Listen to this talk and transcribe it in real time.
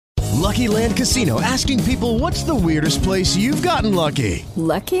Lucky Land Casino, asking people, what's the weirdest place you've gotten lucky?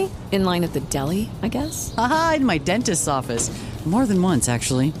 Lucky? In line at the deli, I guess? Aha, in my dentist's office. More than once,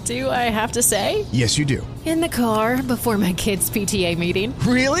 actually. Do I have to say? Yes, you do. In the car before my kids' PTA meeting.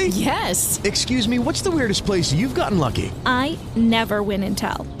 Really? Yes. Excuse me, what's the weirdest place you've gotten lucky? I never win and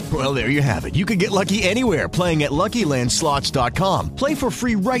tell. Well, there you have it. You can get lucky anywhere, playing at LuckyLandSlots.com. Play for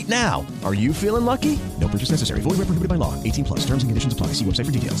free right now. Are you feeling lucky? No purchase necessary. Void where prohibited by law. 18 plus. Terms and conditions apply. See website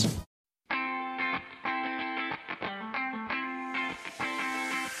for details.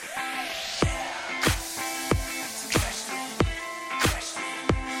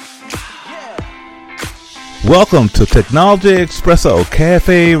 Welcome to Technology Espresso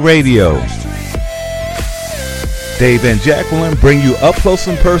Cafe Radio. Dave and Jacqueline bring you up close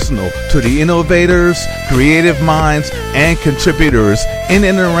and personal to the innovators, creative minds, and contributors in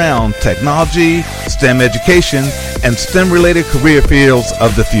and around technology, STEM education, and STEM-related career fields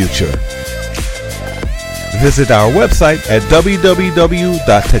of the future. Visit our website at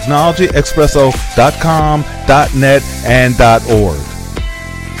www.technologyexpresso.com.net and .org.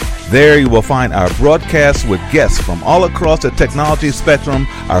 There you will find our broadcasts with guests from all across the technology spectrum,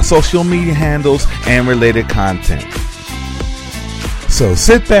 our social media handles, and related content. So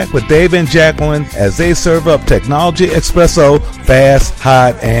sit back with Dave and Jacqueline as they serve up Technology Espresso, fast,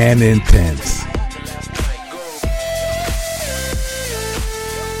 hot, and intense.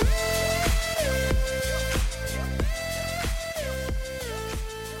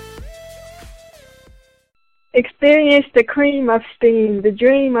 Experience the cream of STEAM, the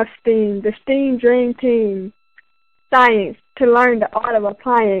dream of STEAM, the STEAM Dream Team. Science, to learn the art of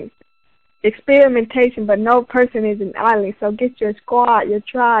appliance. Experimentation, but no person is an island, so get your squad, your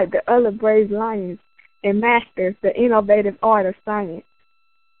tribe, the other brave lions, and master the innovative art of science.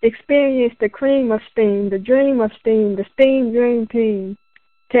 Experience the cream of STEAM, the dream of STEAM, the STEAM Dream Team.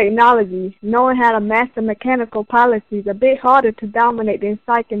 Technology, knowing how to master mechanical policies, a bit harder to dominate than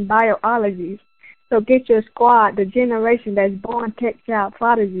psych and biology. So get your squad, the generation that's born tech child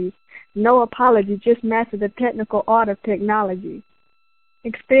prodigies. No apology, just master the technical art of technology.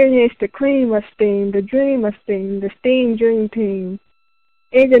 Experience the cream of STEAM, the dream of STEAM, the STEAM Dream Team.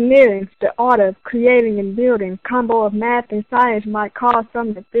 Engineering, the art of creating and building. Combo of math and science might cause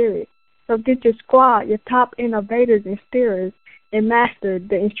some to fear it. So get your squad, your top innovators and steerers, and master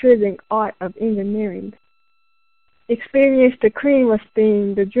the intrinsic art of engineering. Experience the cream of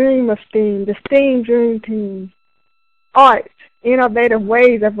STEAM, the dream of STEAM, the STEAM Dream Team. Arts, innovative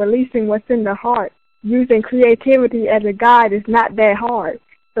ways of releasing what's in the heart. Using creativity as a guide is not that hard.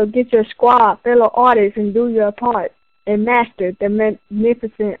 So get your squad, fellow artists, and do your part, and master the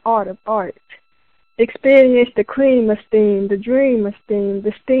magnificent art of art. Experience the cream of STEAM, the dream of STEAM,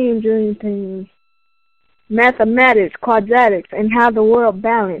 the STEAM Dream Team. Mathematics, quadratics, and how the world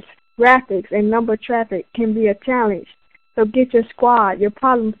balance. Graphics and number traffic can be a challenge, so get your squad, your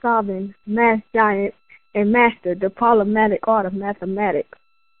problem-solving math giants, and master the problematic art of mathematics.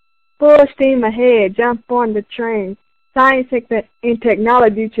 Full steam ahead, jump on the train. Science and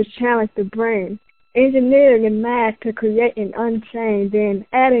technology to challenge the brain. Engineering and math to create and unchain, then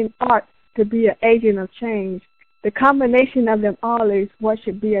adding art to be an agent of change. The combination of them all is what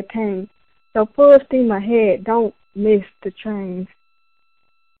should be attained. So full steam ahead, don't miss the train.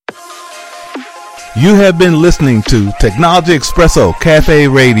 You have been listening to Technology Espresso Cafe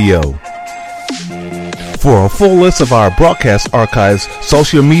Radio. For a full list of our broadcast archives,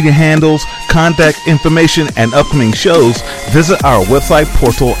 social media handles, contact information, and upcoming shows, visit our website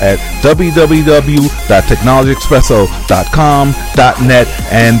portal at www.technologyexpresso.com.net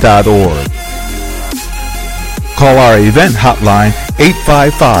and .org. Call our event hotline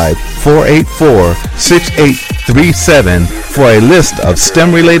 855-484-6837 for a list of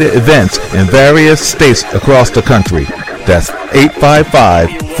STEM-related events in various states across the country. That's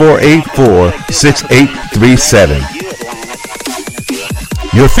 855-484-6837.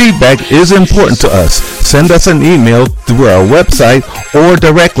 Your feedback is important to us. Send us an email through our website or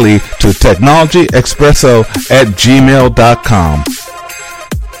directly to technologyexpresso@gmail.com.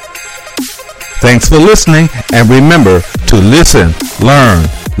 Thanks for listening, and remember to listen, learn,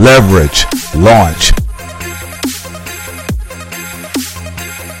 leverage, launch.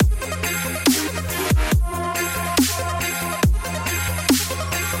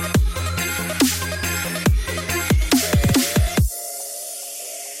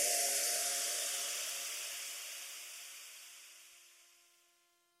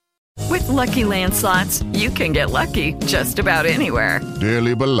 With Lucky Land Slots, you can get lucky just about anywhere.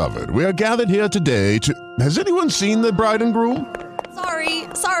 Dearly beloved, we are gathered here today to... Has anyone seen the bride and groom?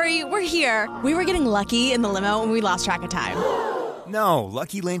 Sorry, we're here. We were getting lucky in the limo and we lost track of time. No,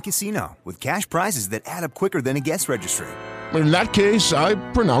 Lucky Land Casino, with cash prizes that add up quicker than a guest registry. In that case, I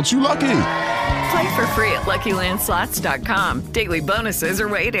pronounce you lucky. Play for free at LuckyLandSlots.com. Daily bonuses are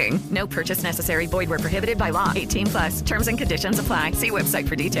waiting. No purchase necessary. Void where prohibited by law. 18+. Terms and conditions apply. See website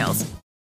for details.